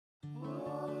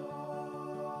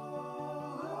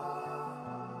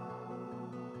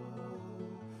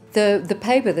The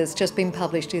paper that's just been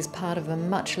published is part of a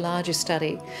much larger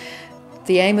study.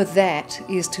 The aim of that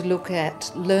is to look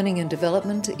at learning and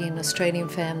development in Australian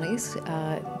families,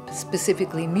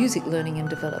 specifically music learning and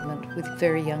development with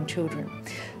very young children.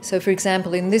 So, for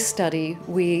example, in this study,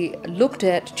 we looked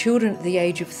at children at the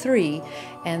age of 3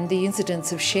 and the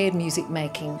incidence of shared music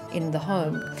making in the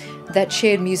home. That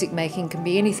shared music making can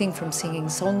be anything from singing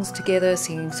songs together,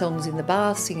 singing songs in the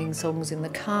bath, singing songs in the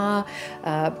car,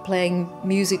 playing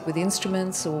music with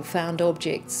instruments or found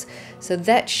objects. So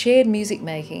that shared music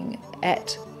making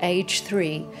at age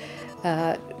 3,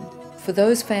 for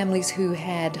those families who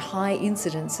had high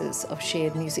incidences of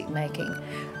shared music making,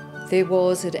 there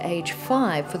was at age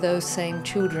 5 for those same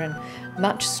children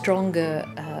much stronger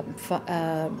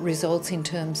results in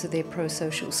terms of their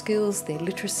prosocial skills, their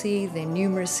literacy, their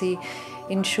numeracy,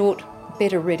 in short,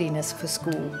 better readiness for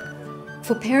school.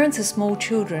 For parents of small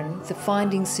children, the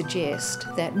findings suggest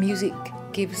that music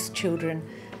gives children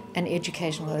an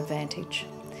educational advantage.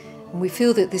 And we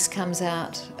feel that this comes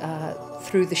out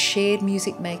through the shared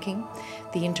music making,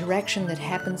 the interaction that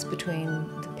happens between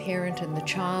the parent and the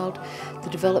child, the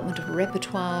development of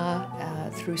repertoire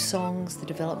through songs, the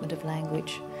development of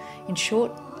language. In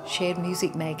short, shared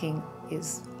music making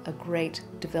is a great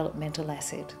developmental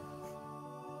asset.